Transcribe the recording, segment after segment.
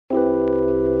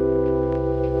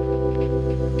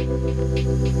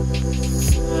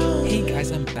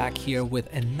back here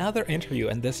with another interview,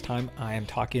 and this time I am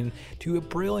talking to a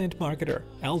brilliant marketer,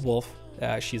 Elle Wolf.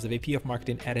 She's a VP of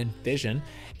Marketing at Envision,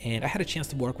 and I had a chance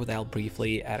to work with Elle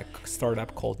briefly at a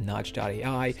startup called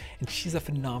Nudge.ai, and she's a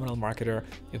phenomenal marketer,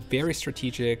 very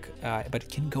strategic, but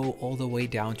can go all the way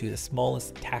down to the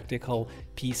smallest tactical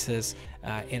pieces,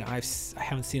 and I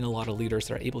haven't seen a lot of leaders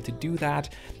that are able to do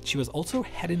that. She was also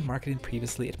head in marketing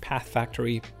previously at Path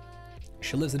Factory.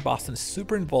 She lives in Boston,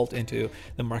 super involved into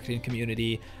the marketing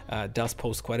community, does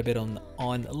post quite a bit on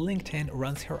LinkedIn,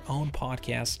 runs her own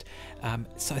podcast.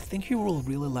 So I think you will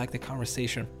really like the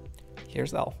conversation.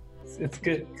 Here's Elle. It's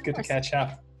good. It's good to catch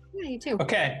up. Yeah, you too.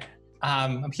 Okay.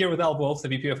 I'm here with Elle Wolf, the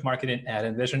VP of Marketing at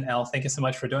Envision. Elle, thank you so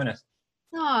much for doing it.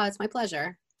 Oh, it's my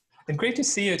pleasure. And great to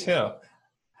see you too.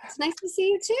 It's nice to see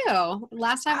you too.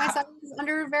 Last time I saw you was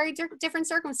under very different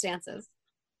circumstances.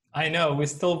 I know, we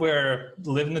still were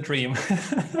living the dream.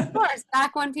 Of course,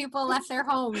 back when people left their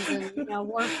homes and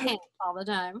wore pants all the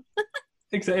time.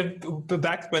 Exactly, but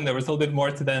back when there was a little bit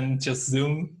more to than just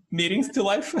Zoom meetings to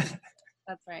life.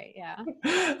 That's right, yeah.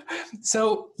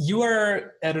 So you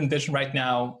are at Envision right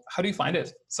now. How do you find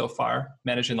it so far,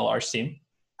 managing a large team?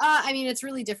 It's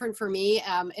really different for me.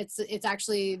 It's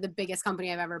actually the biggest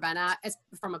company I've ever been at,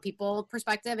 from a people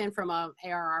perspective and from a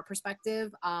ARR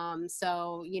perspective. I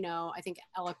think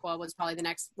Eloqua was probably the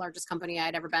next largest company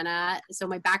I'd ever been at. So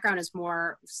my background is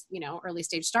more, early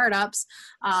stage startups.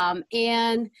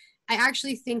 And I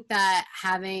actually think that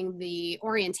having the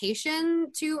orientation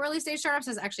to early stage startups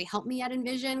has actually helped me at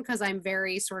Envision, because I'm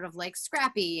very sort of like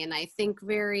scrappy, and I think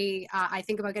I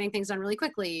think about getting things done really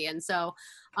quickly. And so,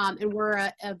 and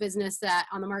we're a business that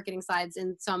on the marketing side's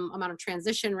in some amount of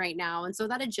transition right now. And so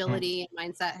that agility and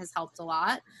mindset has helped a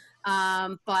lot.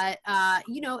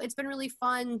 It's been really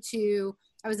fun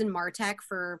I was in MarTech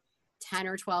for 10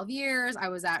 or 12 years. I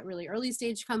was at really early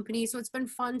stage companies. So it's been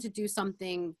fun to do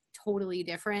something totally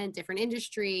different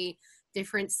industry,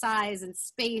 different size and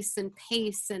space and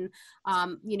pace. And,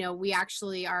 we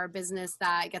actually are a business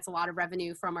that gets a lot of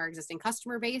revenue from our existing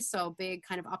customer base. So big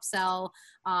kind of upsell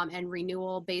and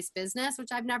renewal based business,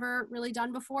 which I've never really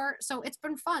done before. So it's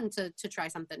been fun to try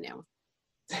something new.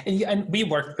 And we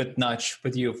worked with Nudge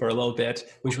with you for a little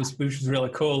bit, which was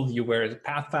really cool. You were at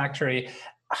Path Factory.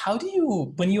 How do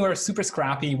you, when you are super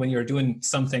scrappy, when you're doing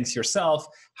some things yourself,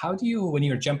 when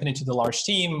you're jumping into the large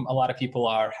team, a lot of people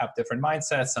have different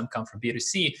mindsets, some come from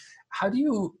B2C. How do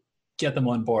you get them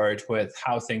on board with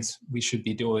how things we should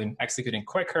be doing, executing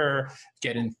quicker,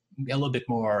 getting a little bit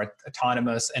more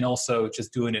autonomous, and also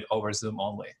just doing it over Zoom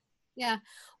only? Yeah.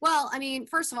 Well,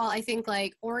 first of all, I think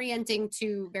like orienting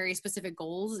to very specific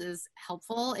goals is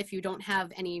helpful. If you don't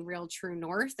have any real true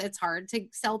north, it's hard to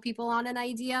sell people on an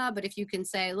idea. But if you can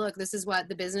say, look, this is what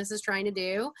the business is trying to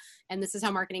do, and this is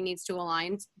how marketing needs to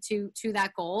align to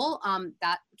that goal,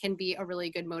 that can be a really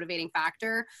good motivating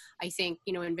factor. I think,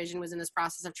 Envision was in this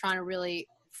process of trying to really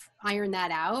iron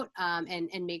that out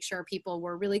and make sure people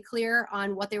were really clear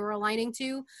on what they were aligning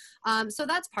to. So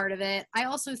that's part of it. I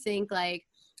also think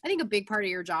I think a big part of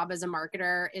your job as a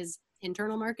marketer is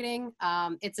internal marketing.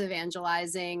 It's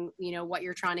evangelizing, what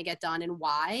you're trying to get done and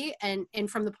why. And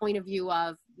from the point of view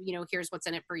of, here's what's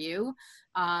in it for you.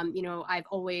 I've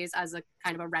always, as a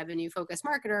kind of a revenue focused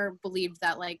marketer, believed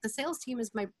that the sales team is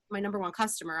my number one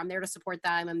customer. I'm there to support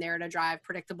them. I'm there to drive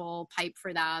predictable pipe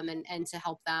for them and to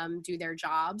help them do their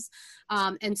jobs.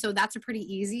 And so that's a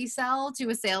pretty easy sell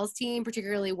to a sales team,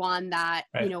 particularly one that,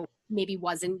 right, maybe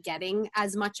wasn't getting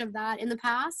as much of that in the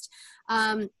past.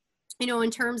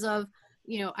 In terms of,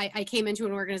 I came into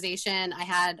an organization, I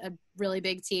had a really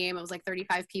big team. It was like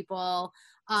 35 people.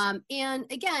 And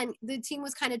again, the team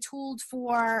was kind of tooled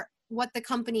for what the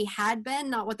company had been,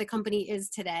 not what the company is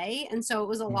today. And so it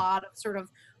was a lot of sort of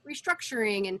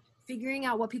restructuring and figuring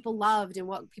out what people loved and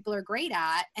what people are great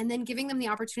at, and then giving them the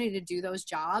opportunity to do those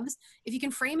jobs. If you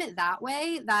can frame it that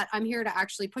way, that I'm here to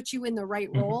actually put you in the right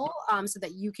role so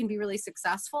that you can be really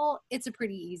successful, it's a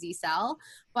pretty easy sell.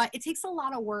 But it takes a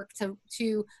lot of work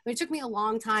it took me a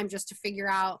long time just to figure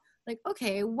out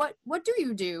okay, what do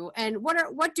you do, and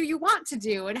what do you want to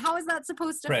do, and how is that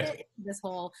supposed to right, fit this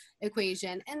whole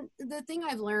equation? And the thing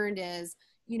I've learned is,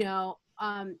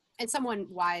 and someone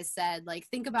wise said,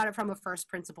 think about it from a first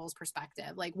principles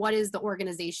perspective. What is the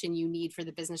organization you need for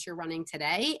the business you're running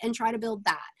today, and try to build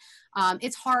that.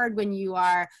 It's hard when you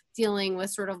are dealing with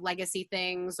sort of legacy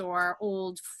things or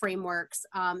old frameworks.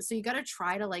 So you got to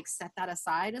try to set that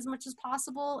aside as much as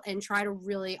possible and try to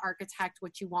really architect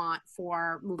what you want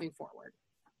for moving forward.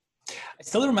 I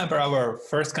still remember our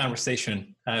first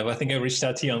conversation. I think I reached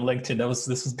out to you on LinkedIn. This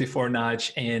was before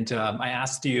Nudge, and I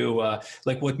asked you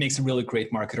like what makes a really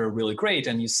great marketer really great,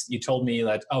 and you told me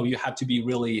that you have to be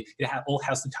really all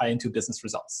has to tie into business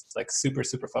results. It's like super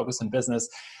focused on business.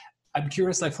 I'm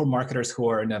curious, like for marketers who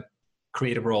are in a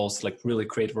creative roles, like really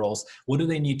creative roles, what do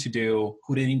they need to do?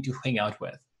 Who do they need to hang out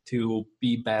with to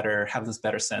be better? Have this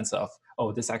better sense of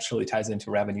this actually ties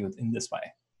into revenue in this way.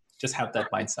 Just have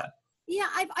that mindset. Yeah,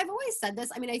 I've always said this.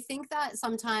 I mean, I think that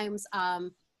sometimes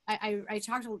I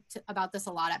talked about this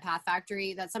a lot at Path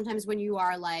Factory, that sometimes when you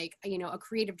are like, a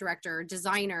creative director,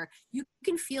 designer, you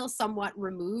can feel somewhat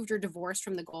removed or divorced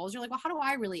from the goals. You're like, well, how do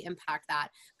I really impact that?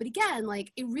 But again,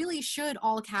 like it really should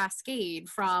all cascade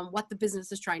from what the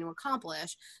business is trying to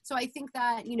accomplish. So I think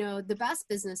that, the best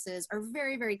businesses are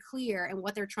very, very clear in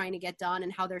what they're trying to get done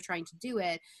and how they're trying to do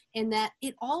it. And that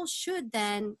it all should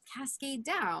then cascade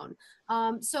down.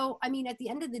 So, I mean, at the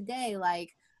end of the day,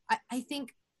 like, I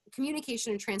think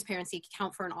communication and transparency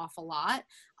count for an awful lot.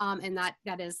 And that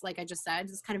is, like I just said,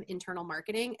 is kind of internal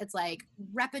marketing. It's like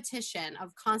repetition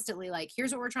of constantly like,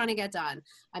 here's what we're trying to get done.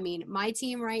 I mean, my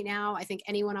team right now, I think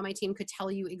anyone on my team could tell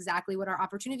you exactly what our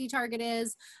opportunity target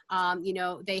is.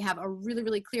 They have a really,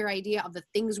 really clear idea of the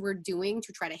things we're doing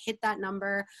to try to hit that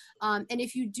number. And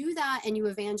if you do that and you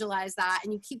evangelize that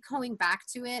and you keep going back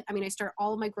to it, I mean, I start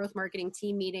all of my growth marketing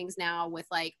team meetings now with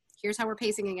like, here's how we're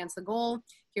pacing against the goal.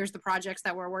 Here's the projects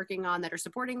that we're working on that are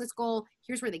supporting this goal.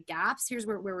 Here's where the gaps, here's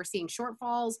where we're seeing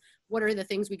shortfalls. What are the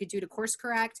things we could do to course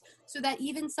correct? So that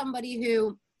even somebody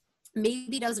who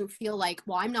maybe doesn't feel like,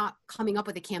 well, I'm not coming up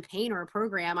with a campaign or a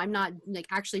program, I'm not like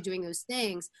actually doing those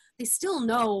things, they still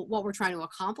know what we're trying to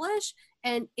accomplish.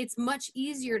 And it's much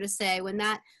easier to say when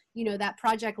that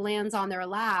project lands on their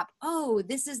lap, oh,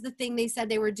 this is the thing they said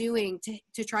they were doing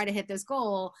to try to hit this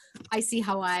goal. I see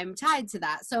how I'm tied to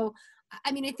that. So,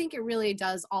 I mean, I think it really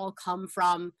does all come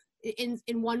from, in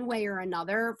one way or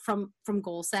another, from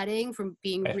goal setting, from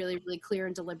being really, really clear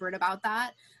and deliberate about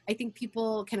that. I think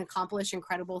people can accomplish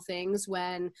incredible things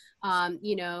when,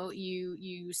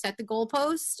 you set the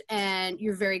goalpost and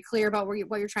you're very clear about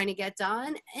what you're trying to get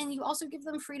done. And you also give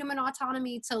them freedom and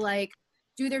autonomy to like,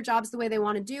 do their jobs the way they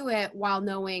want to do it while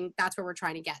knowing that's where we're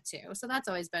trying to get to. So that's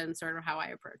always been sort of how I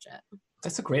approach it.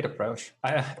 That's a great approach.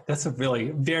 That's a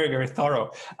really very, very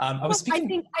thorough. I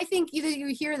think either you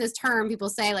hear this term, people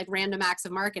say like random acts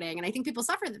of marketing. And I think people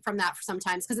suffer from that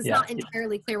sometimes because it's not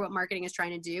entirely clear what marketing is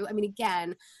trying to do. I mean,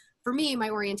 again, for me, my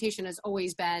orientation has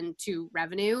always been to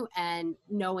revenue and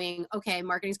knowing, okay,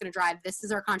 marketing is going to drive, this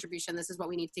is our contribution, this is what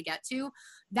we need to get to.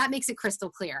 That makes it crystal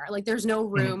clear. Like there's no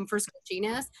room for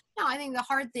sketchiness. No, I think the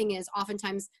hard thing is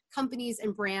oftentimes companies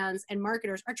and brands and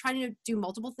marketers are trying to do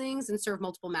multiple things and serve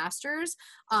multiple masters.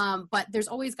 But there's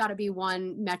always got to be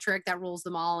one metric that rules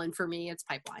them all. And for me, it's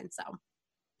pipeline. So.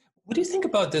 What do you think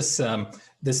about this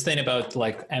thing about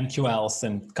like MQLs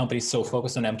and companies so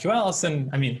focused on MQLs? And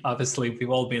I mean, obviously we've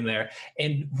all been there.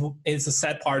 And it's a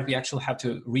sad part. We actually have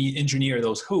to re-engineer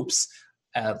those hoops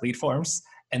lead forms.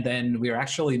 And then we're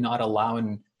actually not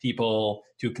allowing people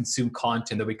to consume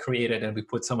content that we created and we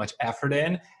put so much effort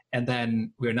in. And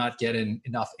then we're not getting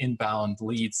enough inbound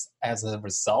leads as a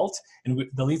result. And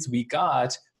the leads we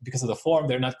got because of the form,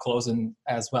 they're not closing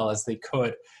as well as they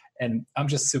could. And I'm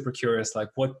just super curious,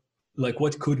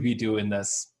 what could we do in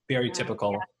this very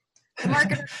typical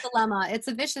marketer's dilemma? It's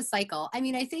a vicious cycle. I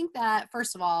mean, I think that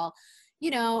first of all,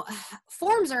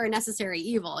 forms are a necessary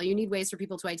evil. You need ways for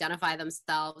people to identify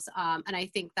themselves. And I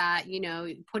think that,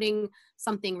 putting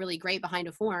something really great behind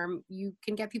a form, you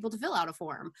can get people to fill out a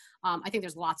form. I think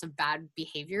there's lots of bad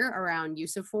behavior around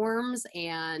use of forms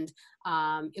and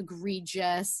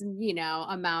egregious,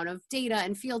 amount of data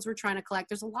and fields we're trying to collect.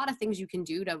 There's a lot of things you can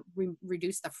do to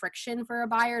reduce the friction for a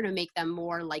buyer to make them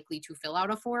more likely to fill out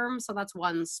a form. So that's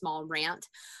one small rant.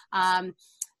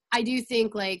 I do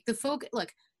think like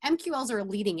MQLs are a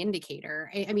leading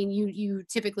indicator. I mean, you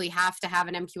typically have to have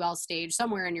an MQL stage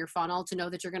somewhere in your funnel to know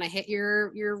that you're going to hit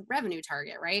your revenue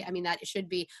target, right? I mean, that should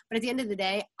be, but at the end of the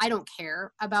day, I don't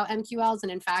care about MQLs.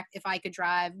 And in fact, if I could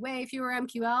drive way fewer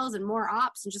MQLs and more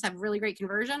ops and just have really great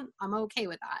conversion, I'm okay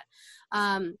with that.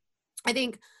 I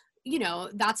think,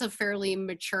 that's a fairly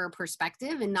mature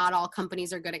perspective, and not all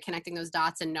companies are good at connecting those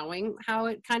dots and knowing how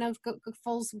it kind of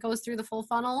goes through the full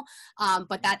funnel.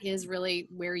 But that is really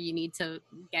where you need to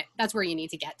get, that's where you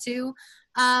need to get to.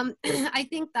 I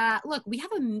think that, look, we have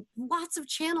lots of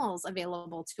channels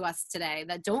available to us today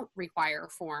that don't require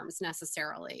forms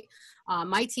necessarily.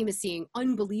 My team is seeing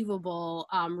unbelievable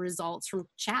results from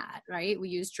chat, right? We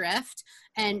use Drift,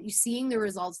 and you're seeing the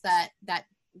results that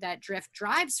Drift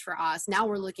drives for us, now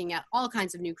we're looking at all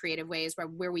kinds of new creative ways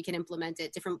where we can implement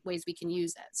it, different ways we can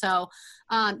use it. So,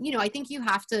 I think you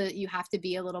have to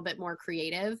be a little bit more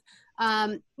creative.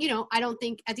 I don't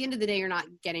think at the end of the day, you're not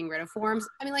getting rid of forms.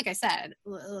 I mean, like I said,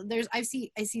 I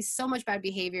see so much bad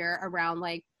behavior around,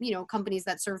 like, companies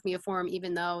that serve me a form,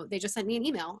 even though they just sent me an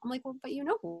email. I'm like, well, but you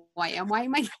know who I am. Why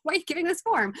are you giving this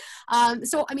form?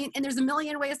 So, I mean, and there's a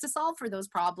million ways to solve for those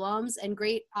problems, and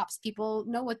great ops people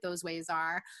know what those ways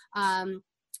are.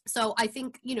 So I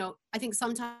think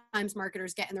sometimes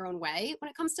marketers get in their own way when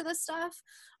it comes to this stuff.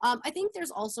 I think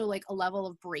there's also like a level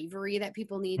of bravery that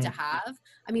people need to have.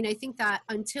 I mean, I think that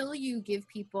until you give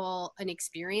people an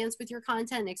experience with your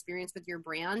content, an experience with your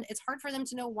brand, it's hard for them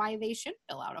to know why they should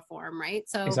fill out a form, right?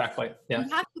 So exactly, yeah. You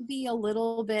have to be a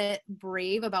little bit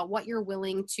brave about what you're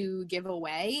willing to give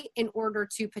away in order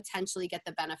to potentially get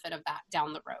the benefit of that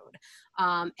down the road.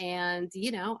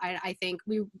 I think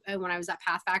when I was at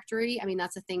Path Factory, I mean,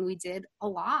 that's a thing we did a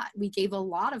lot. We gave a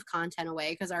lot of content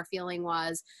away because our feeling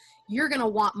was, you're going to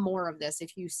want more of this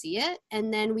if you see it,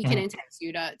 and then we can entice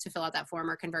you to fill out that form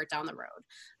or convert down the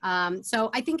road. So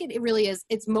I think it really is,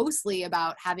 it's mostly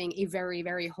about having a very,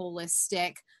 very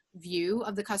holistic view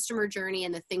of the customer journey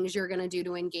and the things you're going to do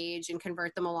to engage and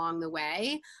convert them along the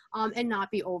way, and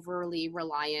not be overly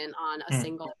reliant on a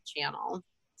single channel.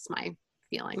 It's my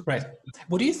feeling. Right.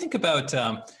 What do you think about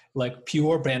like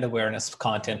pure brand awareness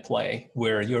content play,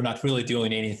 where you're not really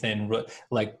doing anything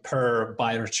like per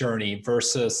buyer journey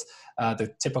versus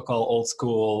the typical old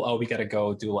school, oh, we got to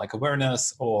go do like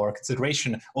awareness or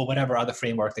consideration or whatever other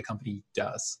framework the company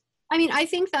does? I mean, I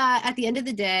think that at the end of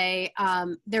the day,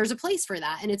 there's a place for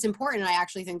that, and it's important. I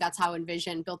actually think that's how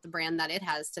Envision built the brand that it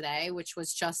has today, which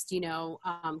was just,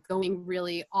 going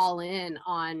really all in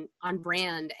on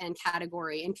brand and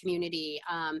category and community.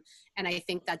 And I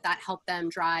think that helped them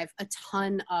drive a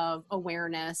ton of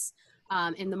awareness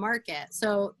in the market.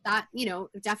 So that,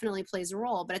 definitely plays a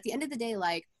role. But at the end of the day,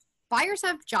 like, buyers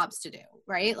have jobs to do,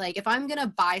 right? Like, if I'm going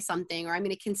to buy something or I'm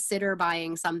going to consider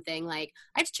buying something, like,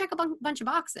 I have to check a bunch of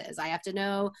boxes. I have to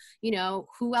know,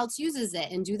 who else uses it,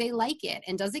 and do they like it,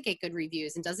 and does it get good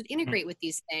reviews, and does it integrate with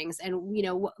these things? And,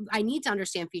 I need to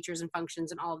understand features and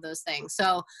functions and all of those things.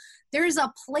 So there's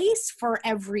a place for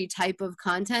every type of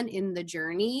content in the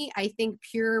journey. I think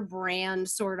pure brand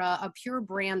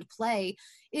play,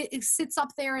 it sits up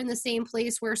there in the same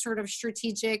place where sort of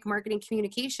strategic marketing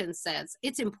communication sits.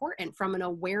 It's important from an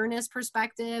awareness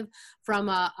perspective, from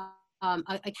a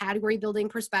category building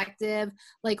perspective.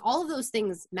 Like, all of those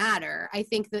things matter. I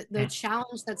think that the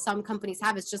challenge that some companies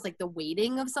have is just like the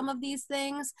weighting of some of these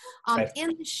things, and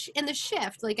the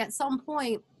shift. Like, at some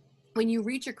point, when you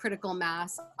reach a critical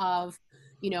mass of,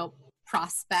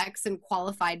 prospects and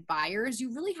qualified buyers,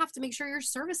 you really have to make sure you're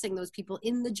servicing those people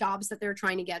in the jobs that they're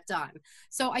trying to get done.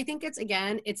 So I think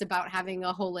it's about having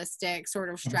a holistic sort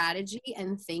of strategy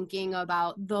and thinking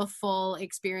about the full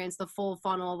experience, the full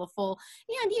funnel,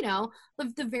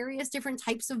 and, the various different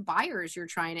types of buyers you're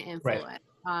trying to influence.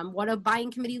 Right. What a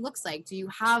buying committee looks like. Do you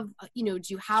have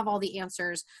all the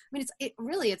answers? I mean,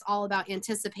 it's all about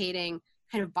anticipating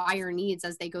kind of buyer needs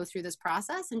as they go through this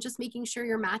process, and just making sure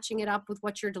you're matching it up with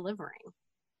what you're delivering.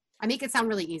 I make it sound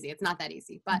really easy. It's not that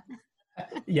easy, but.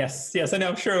 Yes. I know.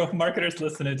 I'm sure marketers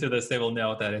listening to this, they will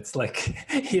know that it's like,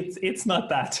 it's not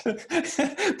that,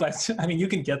 but I mean, you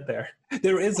can get there.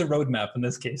 There is a roadmap in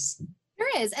this case.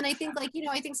 There is. And I think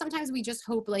I think sometimes we just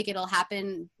hope like it'll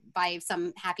happen by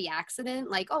some happy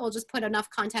accident. Like, oh, we'll just put enough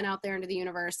content out there into the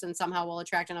universe and somehow we'll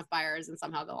attract enough buyers and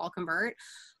somehow they'll all convert.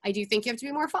 I do think you have to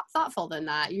be more thoughtful than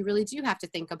that. You really do have to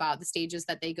think about the stages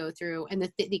that they go through,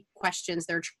 and the questions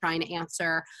they're trying to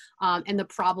answer, and the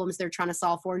problems they're trying to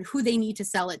solve for, and who they need to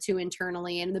sell it to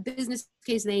internally, and the business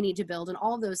case they need to build, and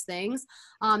all of those things.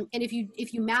 And if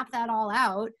you map that all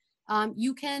out,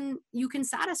 you can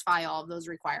satisfy all of those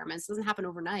requirements. It doesn't happen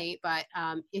overnight, but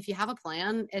if you have a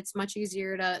plan, it's much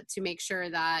easier to make sure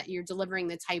that you're delivering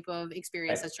the type of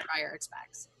experience that your buyer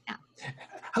expects. Yeah.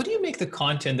 How do you make the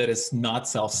content that is not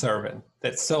self-serving?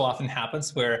 That so often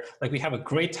happens where, like, we have a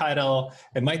great title,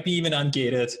 it might be even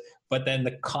ungated, but then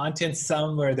the content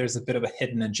somewhere, there's a bit of a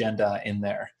hidden agenda in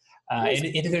there.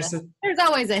 There's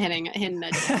always a hidden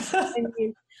agenda.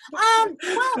 Well,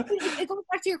 it goes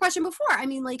back to your question before. I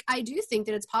mean, like, I do think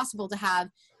that it's possible to have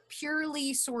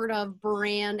purely sort of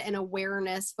brand and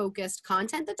awareness focused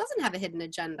content that doesn't have a hidden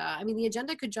agenda. I mean, the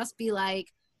agenda could just be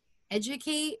like,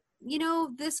 educate,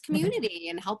 this community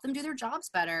and help them do their jobs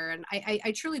better. And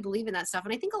I truly believe in that stuff.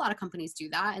 And I think a lot of companies do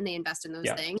that, and they invest in those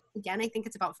things. Again, I think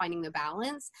it's about finding the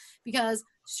balance, because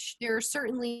there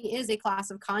certainly is a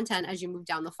class of content as you move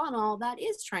down the funnel that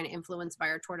is trying to influence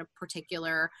buyer toward a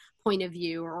particular point of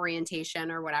view or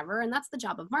orientation or whatever. And that's the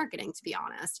job of marketing, to be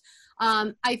honest.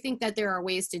 I think that there are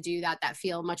ways to do that that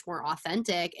feel much more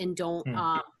authentic and don't,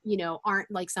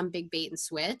 aren't like some big bait and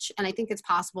switch. And I think it's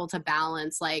possible to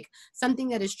balance like something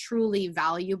that is truly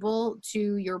valuable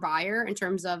to your buyer in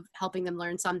terms of helping them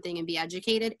learn something and be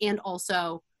educated, and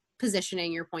also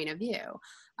positioning your point of view.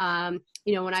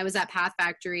 When I was at Path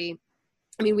Factory,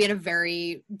 I mean, we had a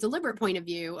very deliberate point of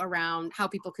view around how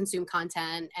people consume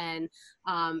content and,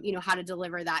 how to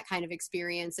deliver that kind of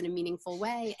experience in a meaningful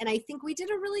way. And I think we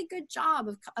did a really good job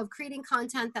of creating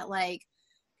content that like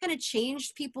kind of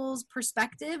changed people's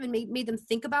perspective and made them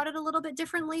think about it a little bit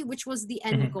differently, which was the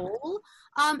end goal.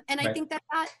 And I think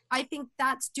I think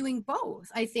that's doing both.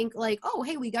 I think like, oh,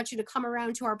 hey, we got you to come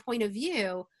around to our point of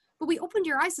view, but we opened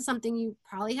your eyes to something you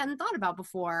probably hadn't thought about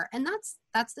before. And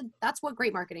that's what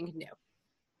great marketing can do.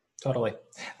 Totally.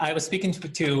 I was speaking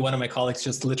to one of my colleagues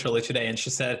just literally today, and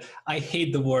she said, I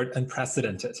hate the word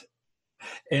unprecedented.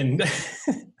 And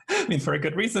I mean, for a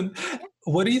good reason.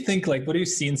 What do you think, like, what do you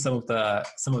see in some of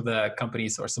the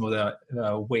companies or some of the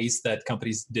ways that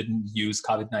companies didn't use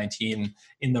COVID-19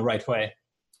 in the right way?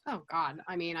 Oh God.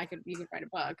 I mean, you could write a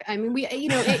book. I mean,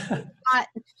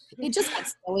 it just got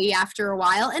silly after a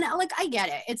while. And like, I get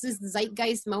it. It's this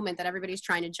zeitgeist moment that everybody's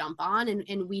trying to jump on.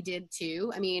 And we did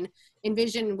too. I mean,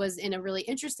 InVision was in a really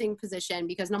interesting position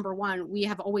because number one, we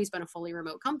have always been a fully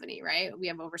remote company, right? We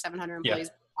have over 700 employees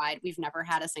worldwide. We've never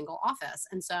had a single office.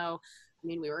 And so, I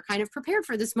mean, we were kind of prepared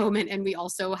for this moment, and we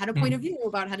also had a point of view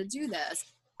about how to do this.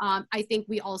 I think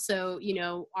we also,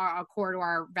 our core to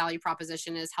our value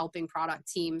proposition is helping product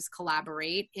teams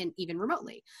collaborate and even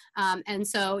remotely. And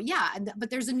so,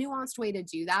 but there's a nuanced way to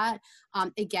do that.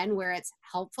 Again, where it's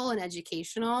helpful and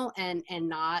educational and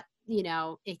not,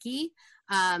 icky.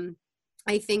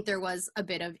 I think there was a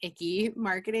bit of icky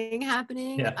marketing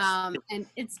happening, and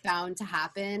it's bound to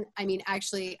happen. I mean,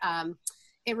 actually,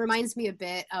 it reminds me a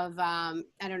bit of, I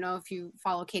don't know if you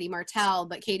follow Katie Martell,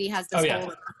 but Katie has this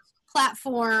whole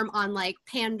platform on like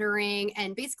pandering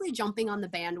and basically jumping on the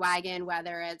bandwagon,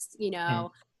 whether it's,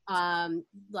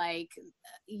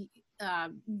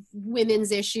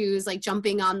 women's issues, like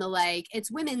jumping on the, like, it's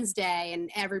Women's Day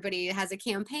and everybody has a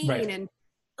campaign. Right. And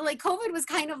like COVID was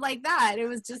kind of like that. It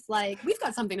was just like, we've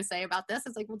got something to say about this.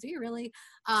 It's like, well, do you really?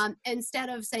 Instead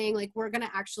of saying like, we're going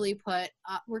to actually put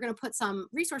some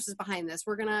resources behind this.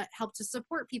 We're going to help to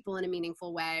support people in a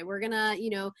meaningful way. We're going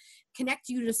to, connect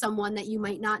you to someone that you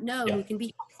might not know who can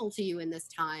be helpful to you in this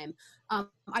time.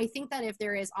 I think that if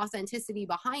there is authenticity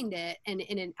behind it and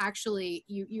it actually,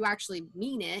 you actually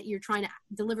mean it, you're trying to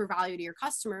deliver value to your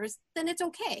customers, then it's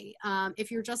okay.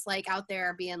 If you're just like out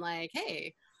there being like,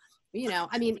 hey,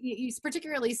 I mean, you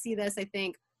particularly see this, I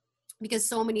think, because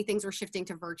so many things were shifting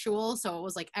to virtual. So it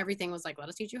was like, everything was like, let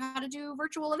us teach you how to do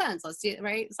virtual events. Let's do it,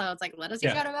 right? So it's like, let us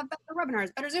teach you how to have better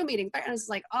webinars, better Zoom meetings. And it's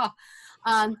like,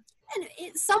 and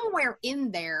somewhere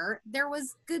in there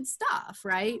was good stuff,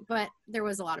 right? But there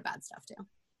was a lot of bad stuff too.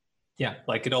 Yeah,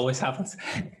 like it always happens.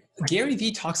 Gary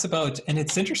Vee talks about, and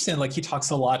it's interesting, like he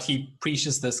talks a lot, he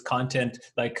preaches this content,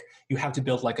 like you have to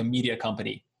build like a media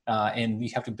company. And you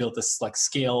have to build this like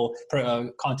scale,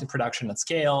 content production at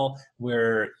scale,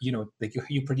 where like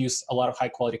you produce a lot of high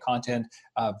quality content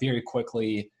very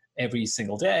quickly every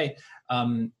single day.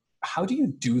 How do you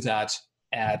do that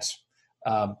at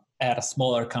a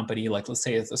smaller company, like let's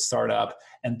say it's a startup,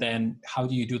 and then how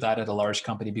do you do that at a large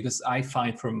company? Because I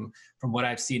find from what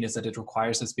I've seen is that it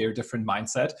requires this very different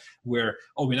mindset where,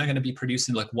 we're not going to be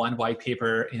producing like one white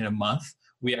paper in a month.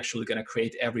 We're actually going to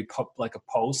create like a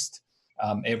post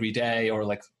every day, or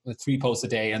like 3 posts a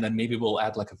day, and then maybe we'll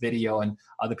add like a video and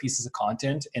other pieces of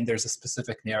content, and there's a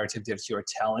specific narrative that you're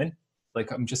telling. Like,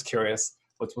 I'm just curious,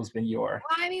 what's been your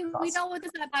Well, I mean, thoughts? we dealt with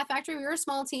this at Path Factory. We were a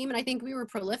small team, and I think we were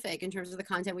prolific in terms of the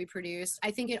content we produced.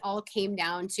 I think it all came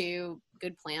down to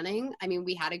good planning. I mean,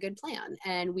 we had a good plan,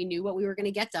 and we knew what we were going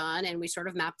to get done, and we sort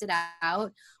of mapped it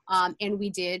out. And we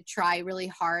did try really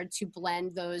hard to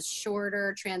blend those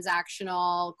shorter,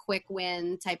 transactional, quick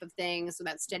win type of things, so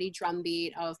that steady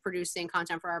drumbeat of producing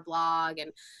content for our blog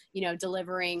and,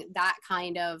 delivering that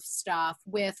kind of stuff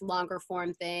with longer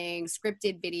form things,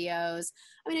 scripted videos.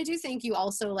 I mean, I do think you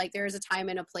also, like, there's a time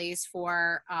and a place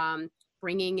for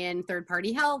bringing in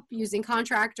third-party help, using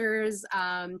contractors.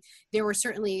 There were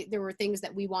things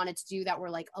that we wanted to do that were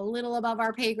like a little above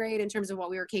our pay grade in terms of what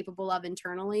we were capable of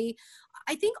internally.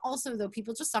 I think also, though,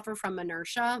 people just suffer from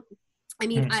inertia. I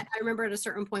mean, I remember at a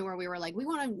certain point where we were like, we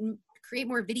want to create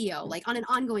more video, like on an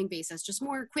ongoing basis, just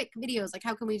more quick videos. Like,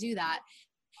 how can we do that?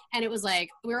 And it was like,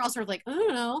 we were all sort of like, I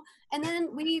don't know. And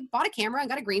then we bought a camera and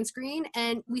got a green screen,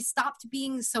 and we stopped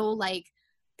being so like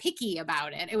picky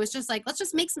about it. It was just like, let's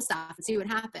just make some stuff and see what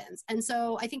happens. And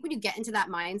so I think when you get into that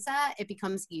mindset, it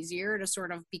becomes easier to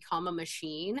sort of become a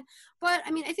machine. But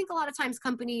I mean, I think a lot of times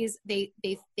companies, they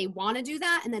want to do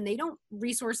that, and then they don't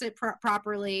resource it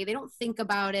properly. They don't think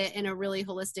about it in a really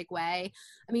holistic way.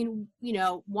 I mean, you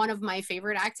know, one of my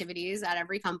favorite activities at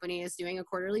every company is doing a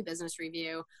quarterly business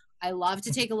review. I love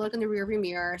to take a look in the rearview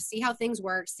mirror, see how things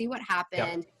work, see what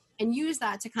happened. Yep. And use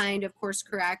that to kind of course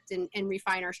correct and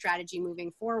refine our strategy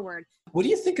moving forward. What do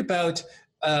you think about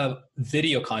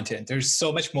video content? There's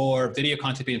so much more video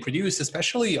content being produced,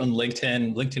 especially on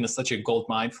LinkedIn. LinkedIn is such a gold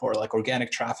mine for like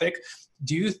organic traffic.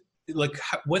 Do you like,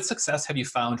 what success have you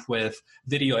found with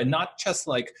video, and not just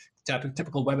like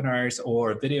typical webinars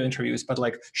or video interviews, but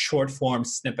like short form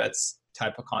snippets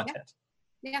type of content?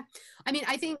 Yeah. I mean,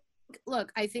 I think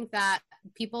that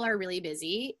people are really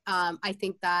busy. I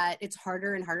think that it's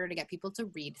harder and harder to get people to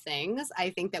read things. I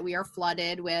think that we are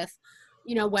flooded with,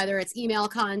 you know, whether it's email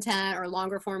content or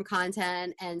longer form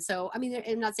content. And so, I mean,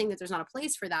 I'm not saying that there's not a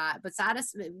place for that, but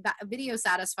video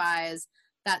satisfies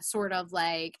that sort of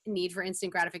like need for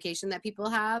instant gratification that people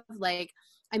have. Like,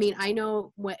 I mean, I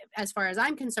know as far as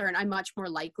I'm concerned, I'm much more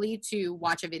likely to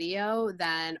watch a video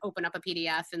than open up a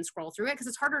PDF and scroll through it, because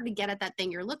it's harder to get at that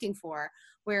thing you're looking for.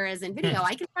 Whereas in video,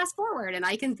 I can fast forward and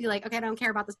I can be like, okay, I don't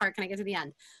care about this part. Can I get to the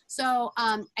end? So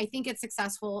I think it's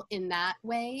successful in that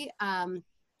way. And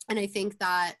I think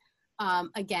that,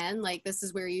 again, like this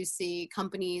is where you see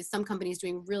some companies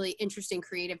doing really interesting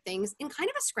creative things in kind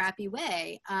of a scrappy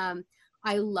way.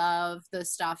 I love the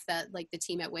stuff that like the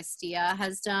team at Wistia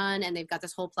has done, and they've got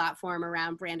this whole platform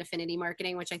around brand affinity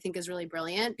marketing, which I think is really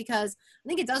brilliant, because I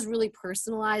think it does really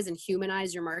personalize and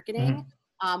humanize your marketing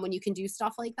when you can do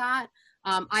stuff like that.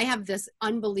 I have this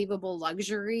unbelievable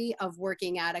luxury of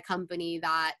working at a company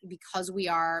that because we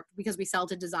sell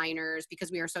to designers,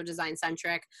 because we are so design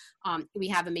centric, we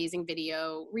have amazing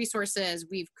video resources.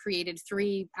 We've created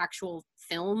 3 actual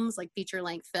films, like feature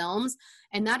length films.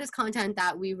 And that is content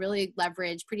that we really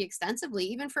leverage pretty extensively,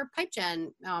 even for pipe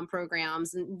gen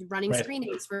programs and running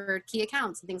screenings for key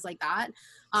accounts and things like that.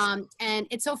 And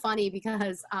it's so funny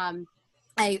because,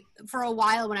 for a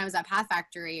while when I was at Path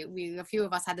Factory, a few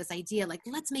of us had this idea, like,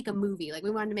 let's make a movie. Like we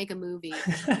wanted to make a movie.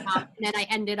 And then I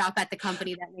ended up at the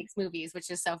company that makes movies, which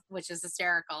is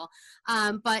hysterical.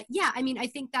 But yeah, I mean, I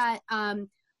think that,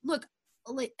 look,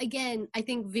 again, I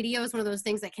think video is one of those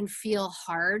things that can feel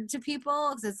hard to people,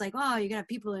 because it's like, oh, you got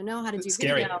people who know how to do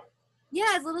video.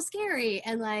 Yeah, it's a little scary.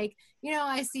 And like, you know,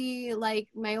 I see like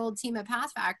my old team at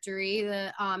Path Factory,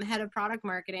 the head of product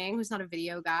marketing, who's not a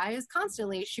video guy, is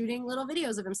constantly shooting little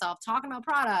videos of himself, talking about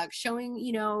products, showing,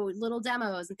 you know, little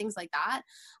demos and things like that.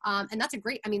 And that's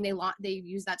I mean, they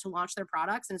use that to launch their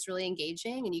products, and it's really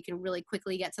engaging, and you can really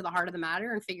quickly get to the heart of the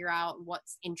matter and figure out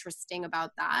what's interesting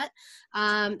about that.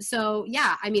 So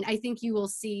yeah, I mean, I think you will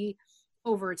see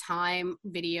over time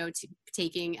video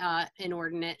taking an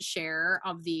inordinate share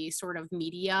of the sort of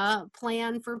media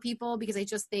plan for people, because I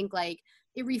just think like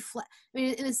it reflects, I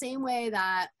mean, in the same way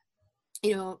that,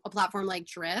 you know, a platform like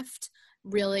Drift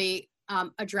really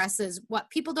addresses what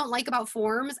people don't like about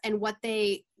forums and what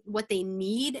they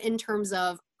need in terms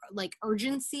of like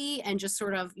urgency and just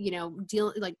sort of, you know,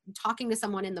 like talking to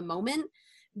someone in the moment.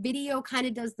 Video kind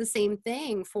of does the same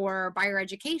thing for buyer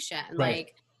education.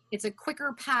 Like, it's a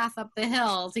quicker path up the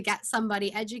hill to get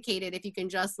somebody educated if you can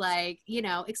just like, you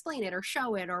know, explain it or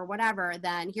show it or whatever,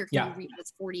 then here can you read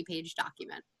this 40-page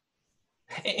document.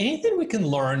 Anything we can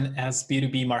learn as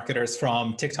B2B marketers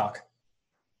from TikTok?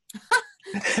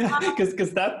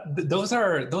 Because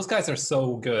those guys are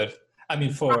so good. I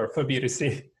mean, for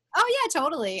B2C. Oh yeah,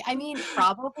 totally. I mean,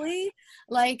 probably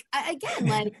like, again,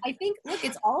 like I think, look,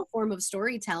 it's all a form of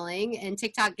storytelling, and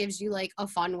TikTok gives you like a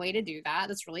fun way to do that.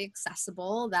 That's really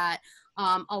accessible, that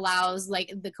allows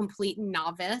like the complete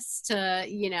novice to,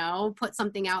 you know, put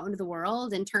something out into the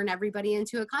world and turn everybody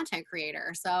into a content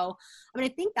creator. So, I mean,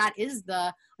 I think that is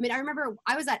I remember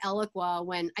I was at Eloqua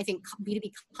when I think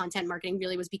B2B content marketing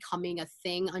really was becoming a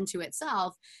thing unto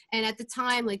itself. And at the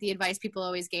time, like the advice people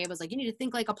always gave was like, you need to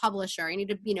think like a publisher. You need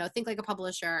to, you know, think like a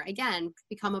publisher. Again,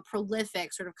 become a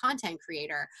prolific sort of content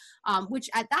creator, which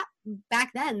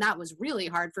back then, that was really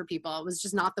hard for people. It was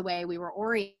just not the way we were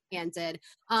oriented.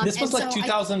 This was like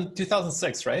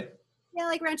 2006, right? Yeah,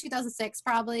 like around 2006,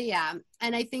 probably. Yeah.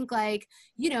 And I think like,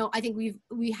 you know, I think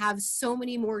we have so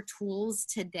many more tools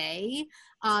today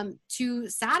to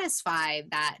satisfy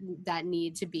that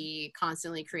need to be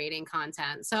constantly creating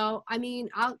content. So, I mean,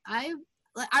 I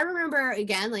remember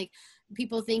again, like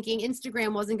people thinking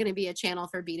Instagram wasn't going to be a channel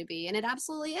for B2B, and it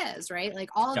absolutely is, right? Like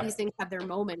all of these things have their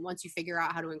moment once you figure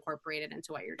out how to incorporate it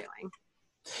into what you're doing.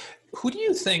 Who do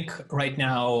you think right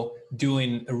now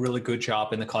doing a really good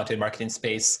job in the content marketing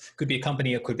space? Could be a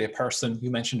company, it could be a person. You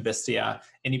mentioned Vistia.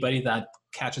 Anybody that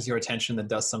catches your attention that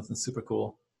does something super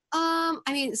cool?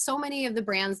 I mean, so many of the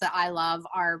brands that I love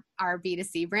are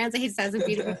B2C brands. I hate to say as a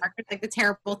B2B marketer, like the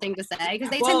terrible thing to say because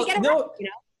they tend to get it right, you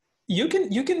know? You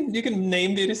can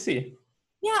name B2C.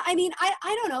 Yeah, I mean,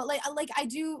 I don't know. Like I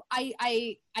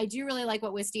do really like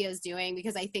what Wistia is doing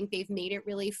because I think they've made it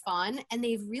really fun and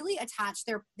they've really attached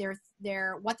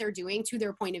their what they're doing to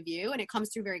their point of view, and it comes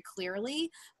through very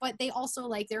clearly. But they also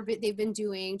like they've been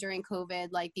doing during COVID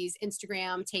like these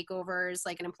Instagram takeovers,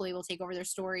 like an employee will take over their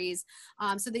stories.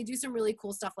 So they do some really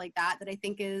cool stuff like that I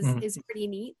think is pretty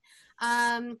neat.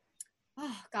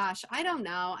 Oh gosh, I don't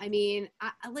know. I mean,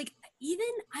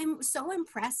 I'm so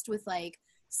impressed with like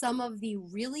some of the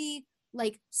really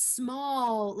like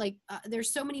small, like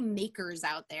there's so many makers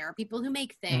out there, people who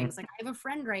make things. Like I have a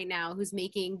friend right now who's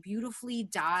making beautifully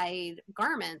dyed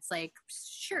garments, like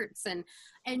shirts,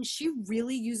 and she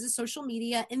really uses social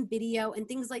media and video and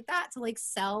things like that to like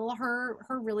sell her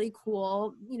really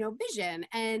cool, you know, vision.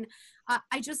 And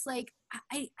I just like,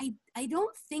 I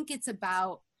don't think it's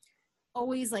about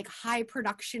always like high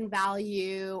production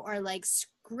value or like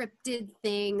scripted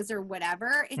things or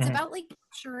whatever. It's about like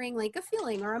capturing like a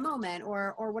feeling or a moment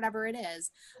or whatever it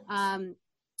is.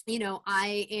 You know,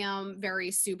 I am very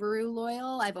Subaru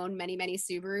loyal. I've owned many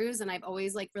Subarus, and I've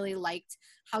always like really liked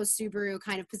how Subaru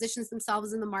kind of positions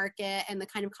themselves in the market and the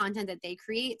kind of content that they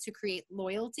create to create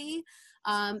loyalty.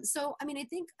 So, I mean, I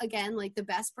think again, like the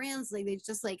best brands, like they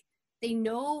just like, they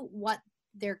know what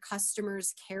their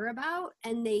customers care about,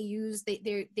 and they use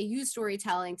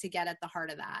storytelling to get at the heart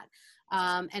of that.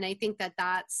 And I think that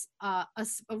that's a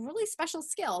really special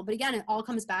skill. But again, it all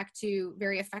comes back to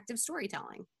very effective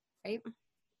storytelling, right?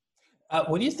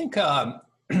 What do you think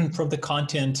from the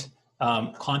content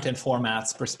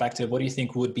formats perspective? What do you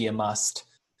think would be a must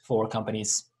for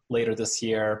companies later this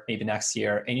year, maybe next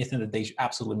year? Anything that they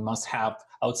absolutely must have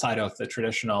outside of the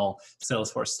traditional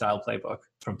Salesforce style playbook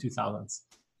from 2000s?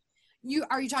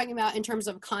 Are you talking about in terms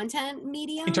of content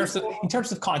mediums? In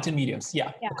terms of content mediums,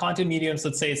 yeah. The content mediums,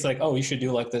 let's say it's like, oh, you should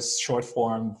do like this short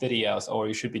form videos, or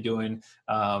you should be doing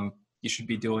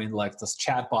like this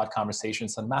chatbot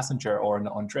conversations on Messenger or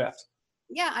on Drift.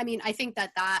 Yeah, I mean, I think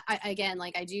that again,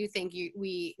 like I do think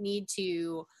we need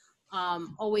to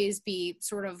always be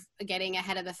sort of getting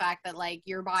ahead of the fact that like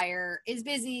your buyer is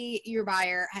busy, your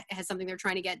buyer has something they're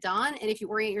trying to get done. And if you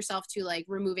orient yourself to like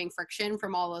removing friction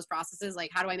from all those processes,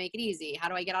 like how do I make it easy? How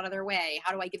do I get out of their way?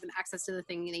 How do I give them access to the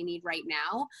thing they need right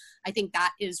now? I think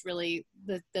that is really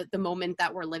the moment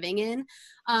that we're living in.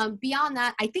 Beyond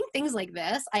that, I think things like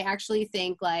this, I actually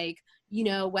think like, you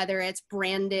know, whether it's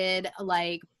branded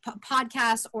like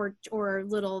podcasts or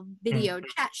little video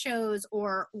chat shows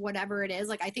or whatever it is,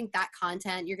 like I think that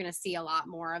content, you're going to see a lot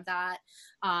more of that.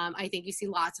 I think you see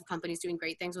lots of companies doing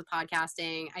great things with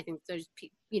podcasting. I think there's,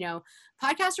 you know,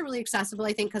 podcasts are really accessible,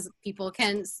 I think, because people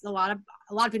can, a lot of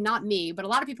people, not me, but a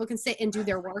lot of people can sit and do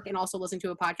their work and also listen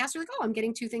to a podcast. You're like, oh, I'm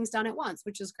getting two things done at once,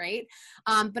 which is great.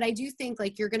 But I do think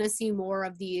like you're going to see more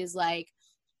of these like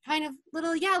kind of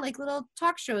little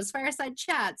talk shows, fireside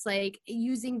chats, like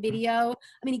using video.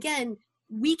 I mean, again,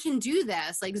 we can do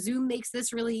this. Like Zoom makes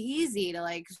this really easy to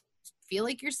like feel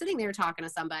like you're sitting there talking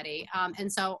to somebody.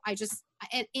 And so I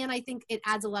think it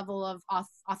adds a level of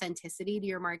authenticity to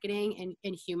your marketing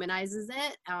and humanizes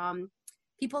it.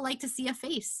 People like to see a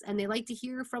face and they like to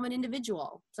hear from an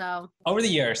individual. So over the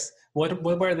years, what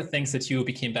were the things that you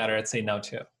became better at saying no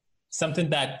to? Something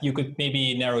that you could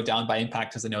maybe narrow down by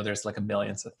impact, because I know there's like a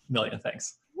million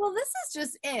things. Well, this is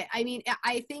just it. I mean,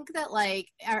 I think that like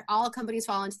all companies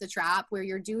fall into the trap where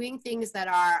you're doing things that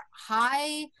are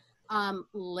high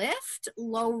lift,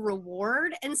 low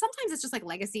reward. And sometimes it's just like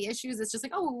legacy issues. It's just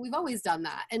like, oh, we've always done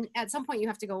that. And at some point you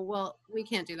have to go, well, we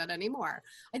can't do that anymore.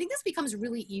 I think this becomes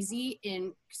really easy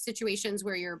in situations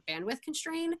where you're bandwidth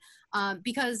constrained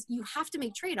because you have to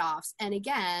make trade-offs. And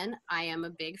again, I am a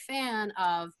big fan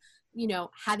of, you know,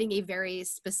 having a very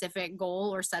specific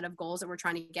goal or set of goals that we're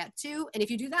trying to get to. And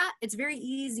if you do that, it's very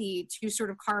easy to sort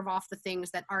of carve off the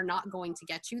things that are not going to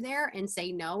get you there and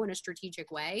say no in a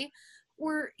strategic way.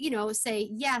 Or, you know, say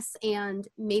yes, and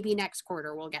maybe next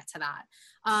quarter we'll get to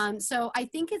that. So I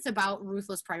think it's about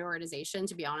ruthless prioritization,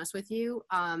 to be honest with you.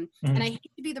 And I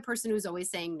hate to be the person who's always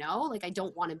saying no. Like, I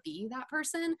don't want to be that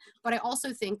person. But I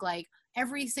also think, like,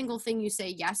 every single thing you say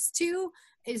yes to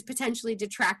is potentially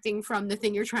detracting from the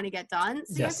thing you're trying to get done.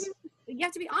 So yes. you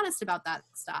have to be honest about that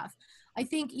stuff. I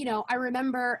think, you know, I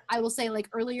remember, I will say like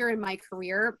earlier in my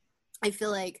career, I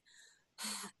feel like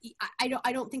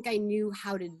I don't think I knew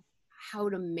how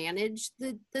to manage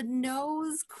the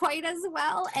no's quite as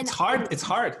well. And It's hard. It's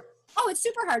hard. oh, it's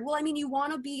super hard. Well, I mean, you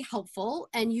want to be helpful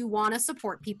and you want to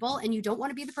support people and you don't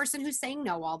want to be the person who's saying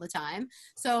no all the time.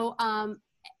 So,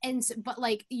 but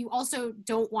like, you also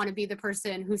don't want to be the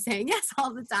person who's saying yes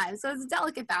all the time. So it's a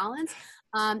delicate balance.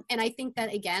 And I think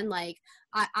that again, like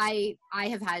I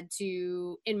have had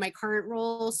to, in my current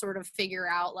role, sort of figure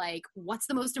out like, what's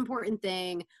the most important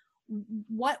thing?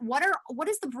 What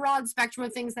is the broad spectrum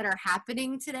of things that are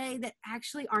happening today that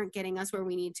actually aren't getting us where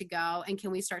we need to go, and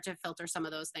can we start to filter some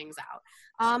of those things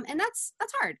out? And that's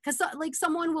hard because like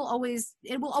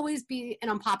it will always be an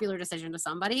unpopular decision to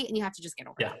somebody, and you have to just get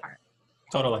over that part.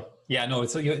 Totally. Yeah, no,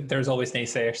 there's always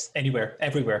naysayers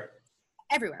everywhere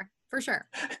For sure.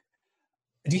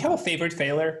 Do you have a favorite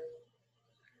failure?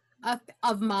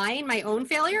 Of mine, my own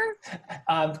failure?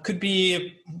 Could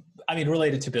be, I mean,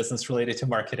 related to business, related to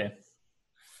marketing.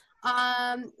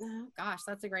 Oh gosh,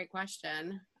 that's a great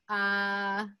question.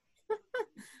 A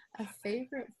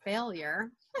favorite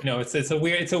failure. No, it's a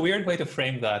weird way to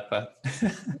frame that, but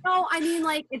no, I mean,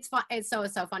 like it's fun. It's so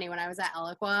funny. When I was at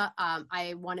Eloqua,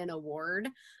 I won an award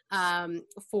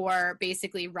for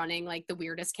basically running like the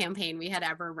weirdest campaign we had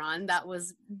ever run that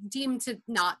was deemed to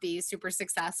not be super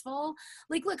successful.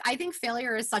 Like, look, I think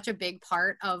failure is such a big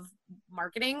part of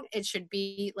marketing. It should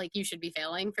be like, you should be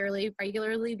failing fairly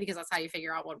regularly because that's how you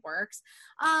figure out what works.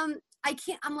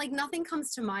 I'm like, nothing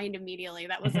comes to mind immediately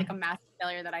that was like a massive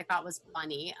failure that I thought was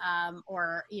funny,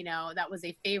 or, you know, that was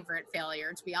a favorite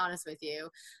failure, to be honest with you.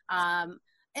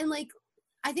 And like,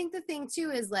 I think the thing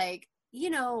too is like, you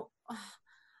know,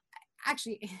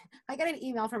 actually, I got an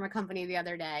email from a company the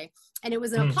other day, and it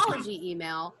was an apology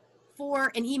email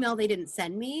for an email they didn't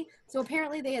send me. So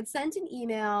apparently they had sent an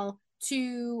email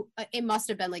to, it must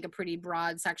have been like a pretty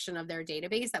broad section of their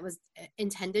database that was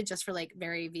intended just for like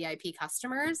very VIP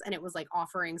customers. And it was like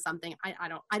offering something. I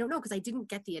don't know, because I didn't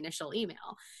get the initial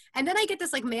email. And then I get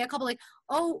this like mea culpa, like,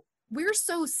 oh, we're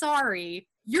so sorry.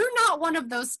 You're not one of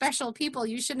those special people.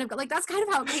 You shouldn't have got, like, that's kind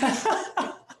of how it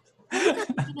came. You got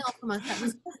an email from us that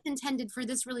was just intended for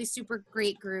this really super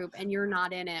great group, and you're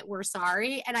not in it. We're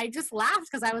sorry. And I just laughed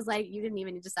because I was like, you didn't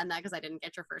even need to send that because I didn't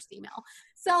get your first email.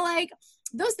 So like,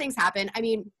 those things happen. I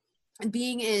mean,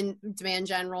 being in demand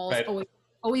gen roles, right,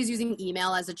 always using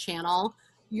email as a channel,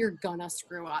 you're gonna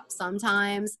screw up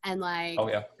sometimes. And like,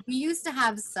 we used to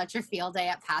have such a field day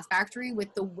at Path Factory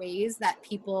with the ways that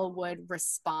people would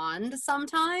respond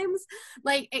sometimes.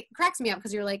 Like, it cracks me up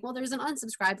because you're like, well, there's an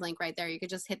unsubscribe link right there. You could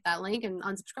just hit that link and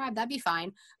unsubscribe. That'd be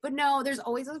fine. But no, there's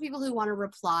always those people who want to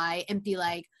reply and be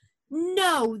like,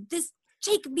 no,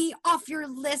 take me off your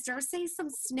list, or say some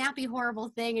snappy, horrible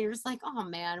thing. And you're just like, oh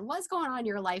man, what's going on in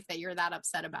your life that you're that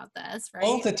upset about this, right?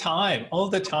 All the time.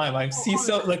 I see,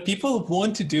 so like, people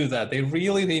want to do that. They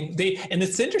really, they and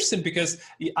it's interesting because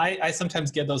I sometimes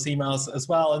get those emails as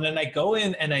well. And then I go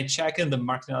in and I check in the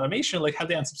marketing automation, like, have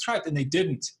they unsubscribed? And they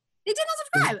didn't. They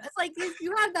didn't unsubscribe. It's like,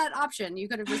 you had that option. You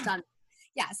could have just done.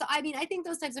 Yeah, so I mean, I think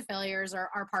those types of failures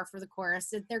are par for the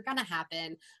course. They're gonna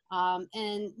happen,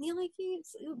 and you know, like,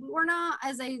 we're not,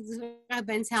 as I've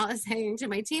been saying to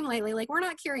my team lately, like, we're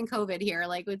not curing COVID here.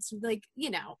 Like, it's like, you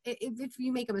know, if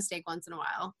you make a mistake once in a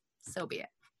while, so be it.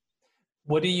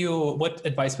 What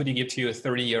advice would you give to your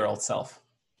 30-year-old self?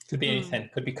 Could be anything.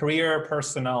 Could be career,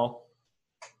 personal.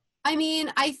 I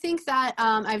mean, I think that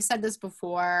I've said this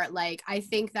before, like, I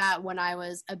think that when I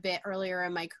was a bit earlier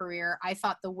in my career, I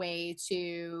thought the way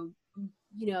to,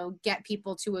 you know, get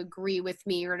people to agree with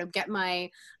me or to get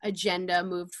my agenda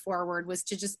moved forward was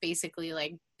to just basically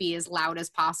like be as loud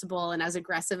as possible and as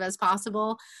aggressive as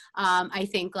possible. I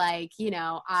think, like, you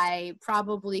know, I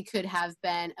probably could have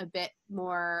been a bit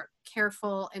more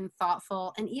careful and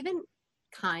thoughtful and even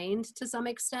kind to some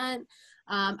extent.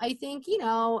 I think, you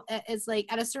know, it's like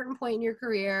at a certain point in your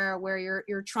career where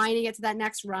you're trying to get to that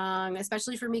next rung,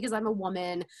 especially for me because I'm a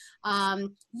woman,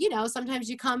 you know, sometimes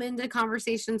you come into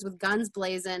conversations with guns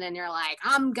blazing and you're like,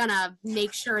 I'm gonna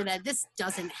make sure that this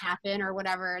doesn't happen or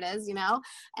whatever it is, you know.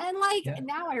 And like,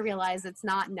 now I realize it's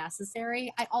not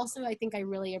necessary. I think I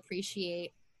really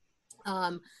appreciate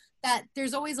that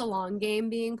there's always a long game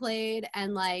being played,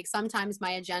 and like, sometimes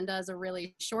my agenda is a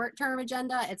really short-term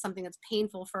agenda. It's something that's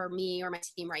painful for me or my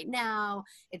team right now.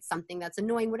 It's something that's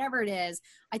annoying, whatever it is.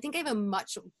 I think I have a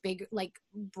much big, like,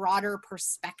 broader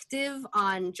perspective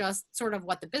on just sort of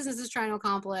what the business is trying to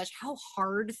accomplish, how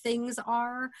hard things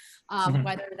are,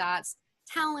 whether that's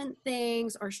talent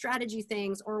things or strategy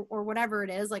things or whatever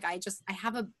it is. Like, I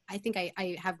think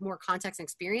I have more context and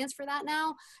experience for that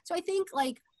now. So I think,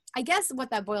 like, I guess what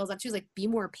that boils up to is like, be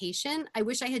more patient. I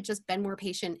wish I had just been more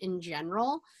patient in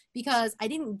general, because I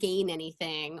didn't gain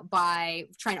anything by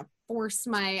trying to force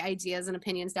my ideas and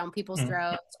opinions down people's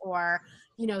throats, or,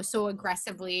 you know, so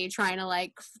aggressively trying to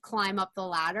like climb up the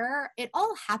ladder. It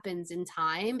all happens in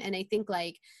time. And I think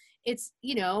like, it's,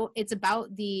 you know, it's about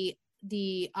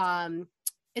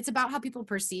it's about how people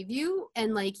perceive you,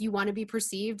 and like you want to be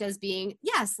perceived as being,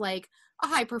 yes, like a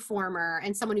high performer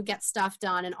and someone who gets stuff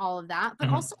done and all of that, but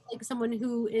also like someone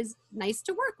who is nice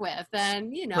to work with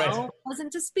and, you know,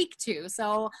 pleasant to speak to.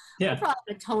 So I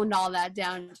probably toned all that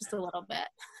down just a little bit.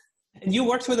 And you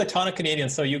worked with a ton of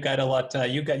Canadians, so you got a lot.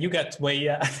 You got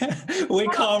way way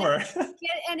calmer.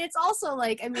 And it's also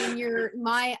like, I mean,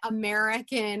 my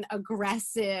American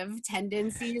aggressive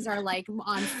tendencies are like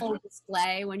on full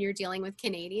display when you're dealing with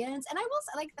Canadians. And I will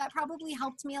say, like, that probably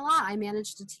helped me a lot. I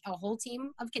managed a whole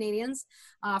team of Canadians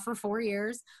for 4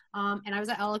 years, and I was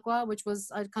at Eloqua, which was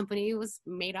a company was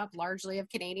made up largely of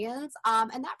Canadians,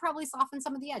 and that probably softened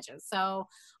some of the edges. So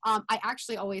I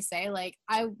actually always say, like,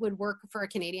 I would work for a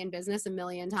Canadian business a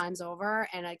million times over,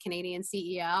 and a Canadian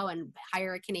CEO, and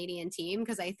hire a Canadian team,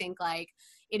 because I think like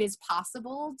it is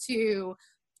possible to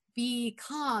be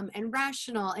calm and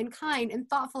rational and kind and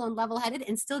thoughtful and level-headed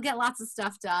and still get lots of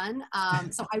stuff done.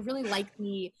 So I really like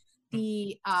the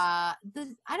I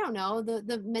don't know,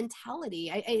 the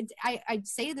mentality. I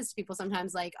say this to people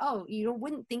sometimes, like, oh, you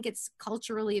wouldn't think it's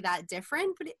culturally that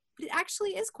different, but it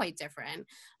actually is quite different.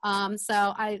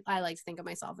 So I like to think of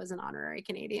myself as an honorary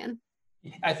Canadian.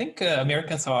 I think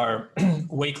Americans are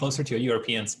way closer to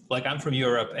Europeans. Like, I'm from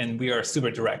Europe, and we are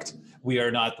super direct. We are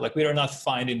not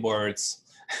finding words.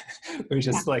 We're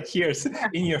just like, here's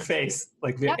in your face.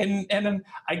 Like, and then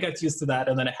I got used to that,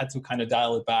 and then I had to kind of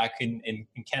dial it back in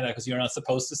Canada, because you're not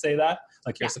supposed to say that.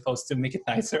 Like, you're supposed to make it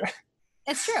nicer.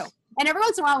 It's true. And every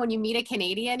once in a while, when you meet a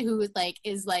Canadian who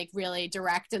is really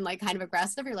direct and like kind of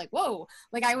aggressive, you're like, whoa.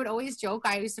 Like, I would always joke,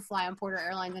 I used to fly on Porter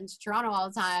Airlines into Toronto all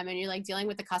the time, and you're like dealing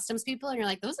with the customs people, and you're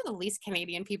like, those are the least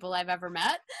Canadian people I've ever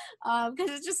met, because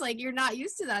it's just like, you're not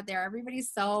used to that there.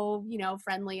 Everybody's so, you know,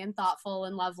 friendly and thoughtful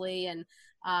and lovely. And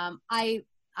I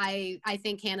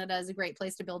think Canada is a great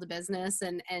place to build a business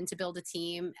and to build a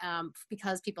team,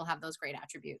 because people have those great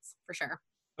attributes, for sure.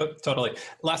 Totally.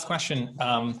 Last question,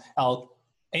 Al.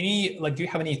 Do you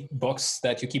have any books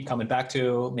that you keep coming back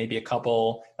to? Maybe a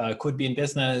couple, could be in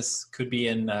business, could be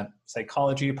in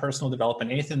psychology, personal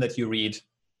development, anything that you read?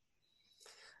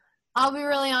 I'll be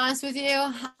really honest with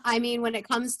you. I mean, when it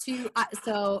comes to,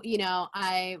 you know,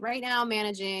 right now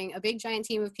managing a big giant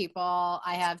team of people.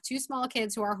 I have 2 small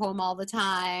kids who are home all the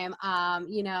time.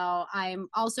 You know, I'm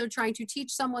also trying to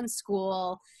teach someone's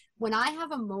school. When I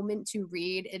have a moment to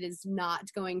read, it is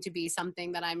not going to be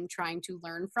something that I'm trying to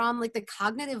learn from. Like, the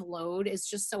cognitive load is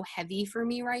just so heavy for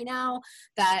me right now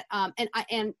that,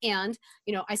 and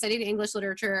you know, I studied English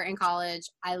literature in college.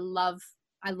 I love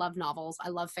novels. I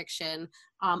love fiction.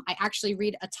 I actually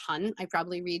read a ton. I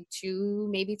probably read 2,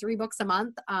 maybe 3 books a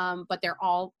month, but they're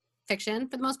all fiction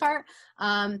for the most part.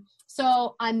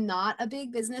 So I'm not a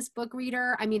big business book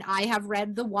reader. I mean, I have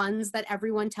read the ones that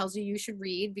everyone tells you should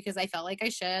read, because I felt like I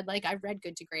should. Like, I've read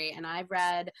Good to Great, and I've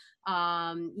read,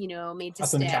 you know, Made to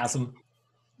Stick. Chasm.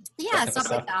 Yeah,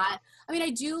 stuff like that. I mean,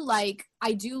 I do like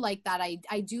that.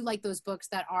 I do like those books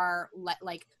that are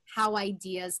like how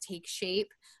ideas take shape.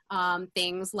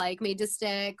 Things like Made to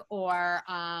Stick, or,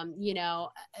 you know,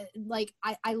 like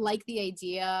I like the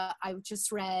idea. I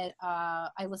just read,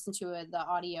 I listened to the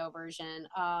audio version.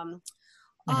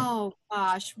 Oh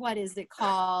gosh, what is it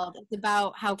called? It's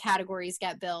about how categories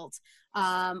get built.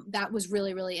 That was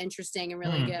really, really interesting and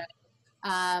really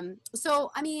good.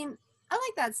 So, I mean, I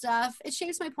like that stuff. It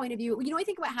shapes my point of view. You know, I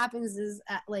think what happens is,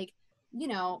 like, you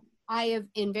know, I have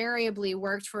invariably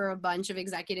worked for a bunch of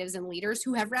executives and leaders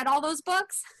who have read all those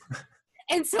books.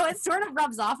 And so it sort of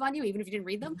rubs off on you, even if you didn't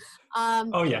read them.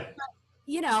 Oh yeah. But,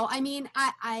 you know, I mean,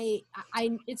 I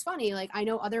it's funny. Like, I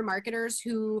know other marketers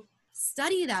who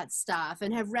study that stuff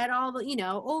and have read all the, you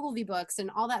know, Ogilvy books and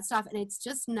all that stuff. And it's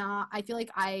just not, I feel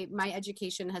like my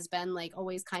education has been like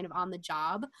always kind of on the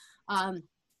job.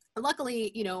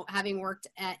 Luckily, you know, having worked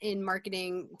in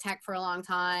marketing tech for a long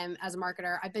time as a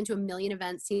marketer, I've been to a million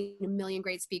events, seen a million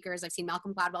great speakers. I've seen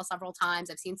Malcolm Gladwell several times.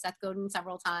 I've seen Seth Godin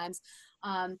several times.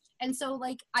 And so,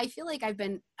 like, I feel like I've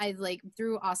like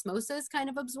through osmosis kind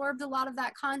of absorbed a lot of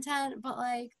that content, but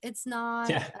like, it's not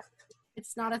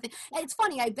a thing. It's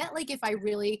funny. I bet like if I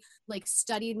really like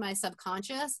studied my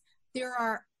subconscious, there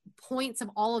are points of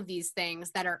all of these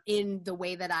things that are in the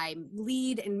way that I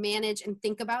lead and manage and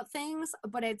think about things,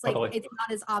 but it's like, Totally. it's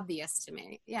not as obvious to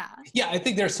me. Yeah. Yeah, I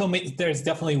think there's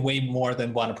definitely way more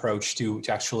than one approach to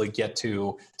actually get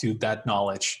to that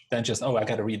knowledge than just, oh, I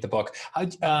got to read the book.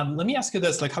 Let me ask you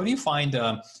this, like, how do you find,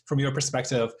 from your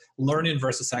perspective, learning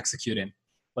versus executing?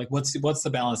 Like, what's the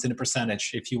balance in a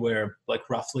percentage, if you were like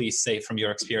roughly say from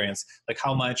your experience, like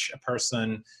how much a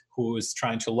person who's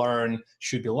trying to learn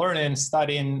should be learning,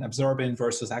 studying, absorbing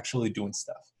versus actually doing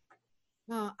stuff?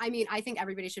 I mean, I think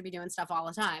everybody should be doing stuff all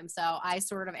the time. So I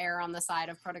sort of err on the side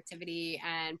of productivity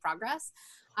and progress.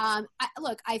 I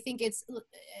think it's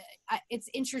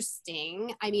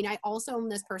interesting. I mean, I also am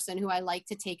this person who I like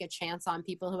to take a chance on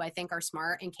people who I think are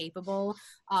smart and capable,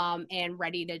 and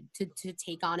ready to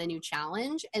take on a new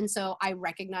challenge. And so I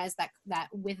recognize that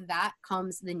with that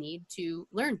comes the need to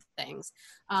learn things.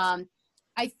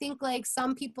 I think like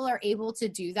some people are able to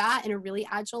do that in a really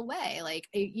agile way. Like,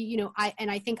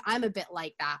 I think I'm a bit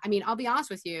like that. I mean, I'll be honest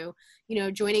with you,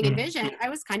 joining Envision, I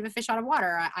was kind of a fish out of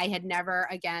water. I had never,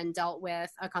 again, dealt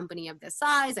with a company of this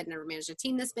size. I'd never managed a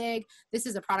team this big. This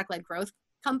is a product-led growth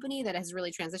company that has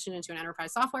really transitioned into an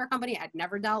enterprise software company. I'd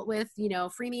never dealt with,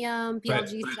 freemium,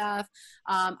 PLG stuff.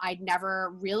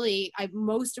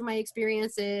 Most of my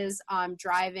experiences,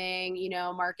 driving,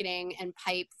 marketing and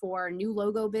pipe for new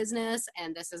logo business.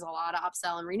 And this is a lot of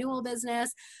upsell and renewal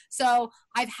business. So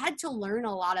I've had to learn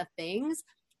a lot of things,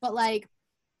 but like,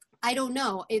 I don't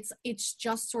know. It's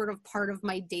just sort of part of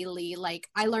my daily, like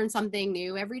I learn something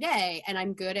new every day and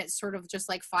I'm good at sort of just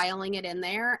like filing it in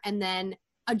there and then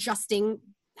adjusting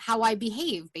how I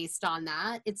behave based on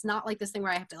that. It's not like this thing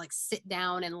where I have to like sit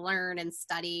down and learn and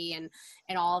study and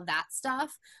all of that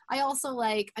stuff. I also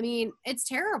it's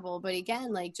terrible, but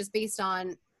again, like just based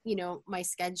on, my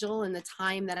schedule and the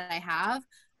time that I have,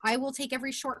 I will take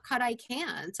every shortcut I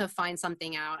can to find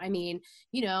something out. I mean,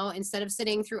 instead of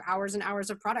sitting through hours and hours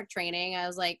of product training, I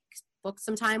was like, booked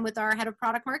some time with our head of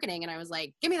product marketing. And I was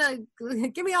like, give me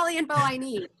all the info I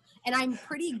need. And I'm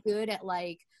pretty good at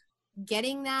like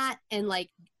getting that and like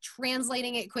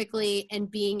translating it quickly and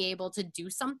being able to do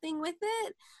something with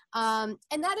it. And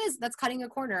that's cutting a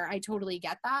corner. I totally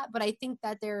get that. But I think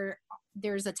that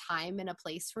there's a time and a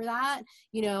place for that.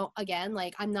 Again,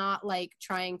 like I'm not like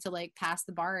trying to like pass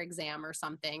the bar exam or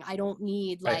something. I don't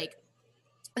need like,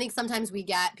 I think sometimes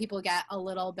people get a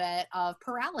little bit of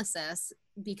paralysis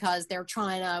because they're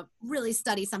trying to really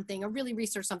study something or really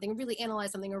research something or really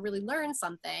analyze something or really learn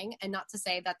something. And not to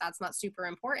say that that's not super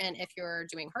important if you're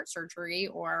doing heart surgery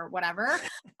or whatever.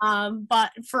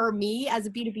 But for me as a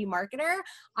B2B marketer,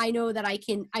 I know that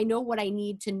I know what I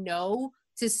need to know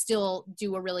to still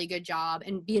do a really good job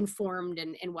and be informed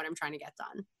in what I'm trying to get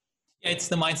done. It's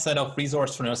the mindset of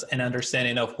resourcefulness and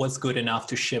understanding of what's good enough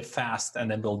to ship fast, and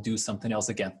then we'll do something else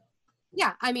again.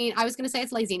 Yeah, I mean, I was going to say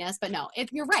it's laziness, but no,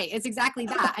 you're right. It's exactly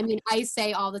that. I mean, I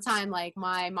say all the time, like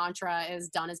my mantra is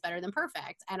done is better than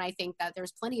perfect. And I think that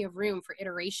there's plenty of room for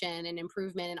iteration and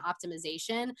improvement and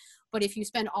optimization. But if you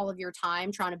spend all of your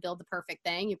time trying to build the perfect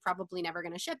thing, you're probably never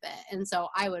going to ship it. And so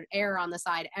I would err on the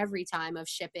side every time of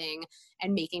shipping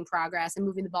and making progress and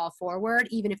moving the ball forward,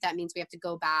 even if that means we have to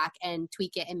go back and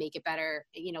tweak it and make it better,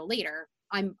 later.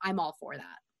 I'm all for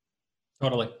that.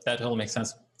 Totally. That totally makes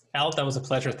sense. Al, that was a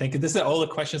pleasure. Thank you. This is all the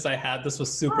questions I had. This was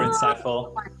super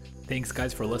insightful. Thanks,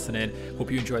 guys, for listening.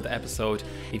 Hope you enjoyed the episode.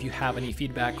 If you have any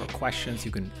feedback or questions,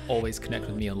 you can always connect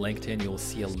with me on LinkedIn. You'll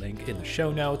see a link in the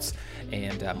show notes.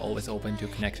 And I'm always open to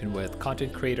connecting with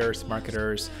content creators,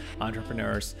 marketers,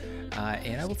 entrepreneurs.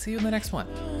 And I will see you in the next one.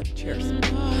 Cheers.